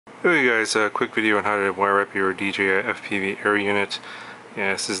Hey guys, a quick video on how to wire up your DJI FPV air unit.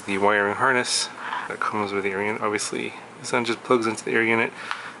 Yeah, this is the wiring harness that comes with the air unit. Obviously, this one just plugs into the air unit,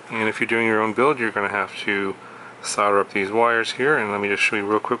 and if you're doing your own build, you're going to have to solder up these wires here. And let me just show you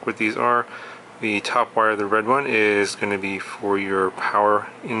real quick what these are. The top wire, the red one, is going to be for your power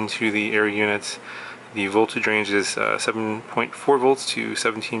into the air unit. The voltage range is 7.4 volts to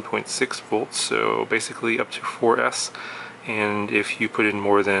 17.6 volts, so basically up to 4S. And if you put in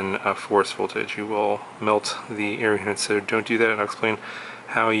more than a 4S voltage, you will melt the air unit, so don't do that. And I'll explain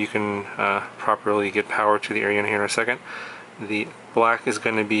how you can properly get power to the air unit here in a second. The black is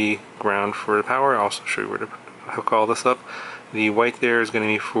going to be ground for the power. I'll also show you where to hook all this up. The white there is going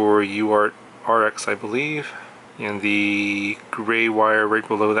to be for UART RX, I believe, and the gray wire right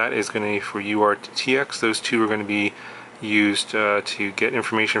below that is going to be for UART TX. Those two are going to be used to get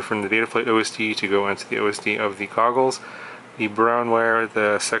information from the Betaflight OSD to go into the OSD of the goggles. The brown wire,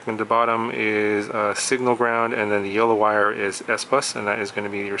 the second to bottom, is signal ground, and then the yellow wire is S-bus, and that is going to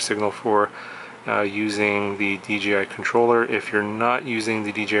be your signal for using the DJI controller. If you're not using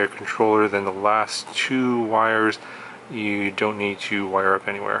the DJI controller, then the last two wires you don't need to wire up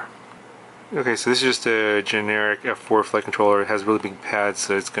anywhere. Okay, so this is just a generic F4 flight controller. It has really big pads,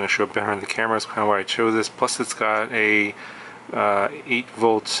 so it's going to show up better on the camera. That's kind of why I chose this. Plus, it's got a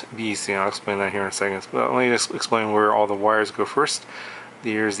 8-volt BEC. I'll explain that here in a second. But let me just explain where all the wires go first.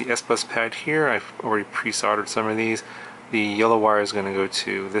 There's the S-bus pad here. I've already pre-soldered some of these. The yellow wire is going to go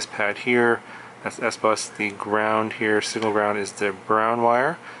to this pad here. That's S-bus. The ground here, signal ground, is the brown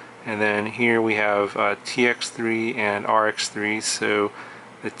wire. And then here we have TX3 and RX3. So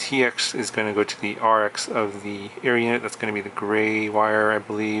the TX is going to go to the RX of the air unit. That's going to be the gray wire, I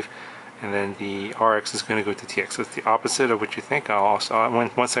believe. And then the RX is going to go to TX. So it's the opposite of what you think. Once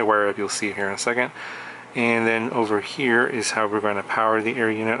I wire it up, you'll see it here in a second. And then over here is how we're going to power the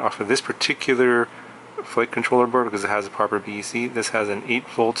air unit off of this particular flight controller board, because it has a proper BEC. This has an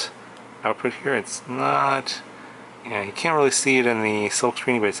 8-volt output here. It's not, you can't really see it in the silk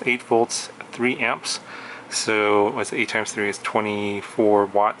screen, but it's 8 volts, 3 amps. So what's 8 times 3 is 24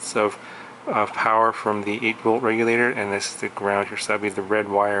 watts of power from the 8-volt regulator, and this is the ground here, so that'll be the red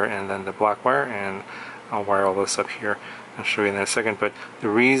wire and then the black wire, and I'll wire all this up here. I'll show you in a second. But the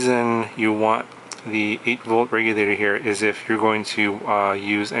reason you want the 8-volt regulator here is if you're going to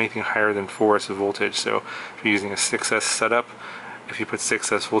use anything higher than 4S voltage. So if you're using a 6S setup, if you put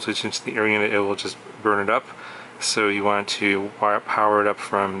 6S voltage into the air unit, it will just burn it up. So you want to power it up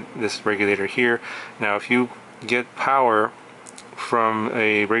from this regulator here. Now if you get power from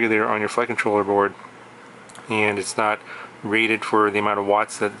a regulator on your flight controller board and it's not rated for the amount of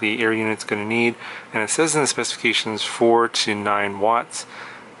watts that the air unit's going to need, and it says in the specifications 4 to 9 watts,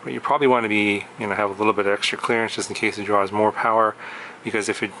 but you probably want to be, have a little bit of extra clearance just in case it draws more power, because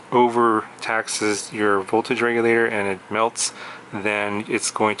if it over taxes your voltage regulator and it melts, then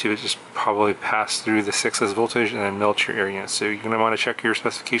it's going to just probably pass through the 6S voltage and then melt your air unit. So you're going to want to check your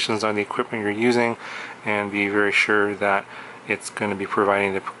specifications on the equipment you're using and be very sure that it's going to be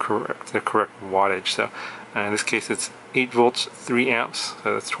providing the correct wattage. So in this case it's 8 volts, 3 amps,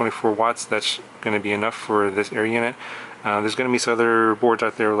 so that's 24 watts. That's going to be enough for this air unit. There's going to be some other boards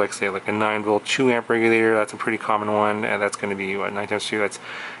out there, like say like a 9-volt 2 amp regulator. That's a pretty common one, and that's going to be what, 9 times 2, that's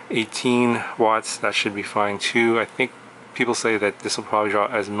 18 watts. That should be fine too. I think people say that this will probably draw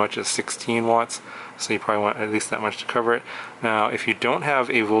as much as 16 watts, so you probably want at least that much to cover it. Now if you don't have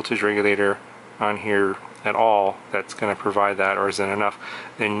a voltage regulator on here at all that's going to provide that, or isn't enough,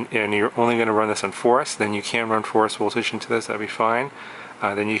 then, and you're only going to run this on 4S, then you can run 4S voltage into this. That'd be fine.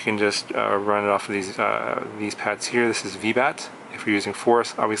 Then you can just run it off of these pads here. This is VBAT if you're using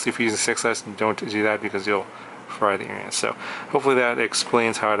 4S. Obviously if you're using 6S, don't do that because you'll fry the air unit. So hopefully that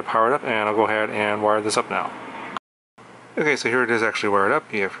explains how to power it up, and I'll go ahead and wire this up now. Okay, so here it is actually wired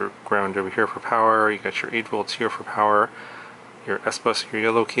up. You have your ground over here for power, you got your 8 volts here for power, your S-bus, your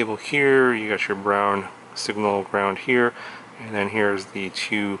yellow cable here, you got your brown signal ground here, and then here's the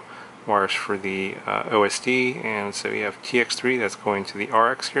 2 wires for the OSD. And so you have TX3 that's going to the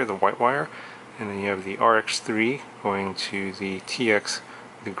RX here, the white wire, and then you have the RX3 going to the TX,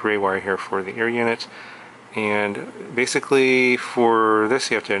 the gray wire here for the air unit. And basically for this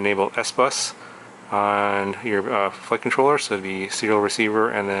you have to enable S-bus on your flight controller, so the serial receiver,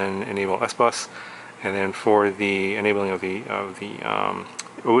 and then enable S-bus. And then for the enabling of the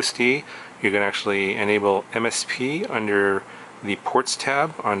OSD, you can actually enable MSP under the ports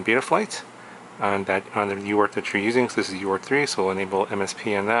tab on Betaflight on the UART that you're using. So this is UART 3, so we'll enable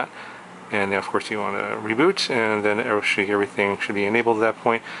MSP on that. And then of course you want to reboot, and then everything should be enabled at that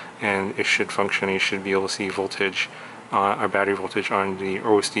point, and it should function. You should be able to see voltage or battery voltage on the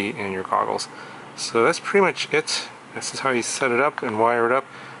OSD and your goggles. So that's pretty much it. This is how you set it up and wire it up.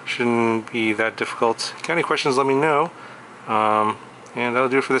 Shouldn't be that difficult. If you got any questions, let me know. And that'll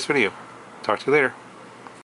do it for this video. Talk to you later.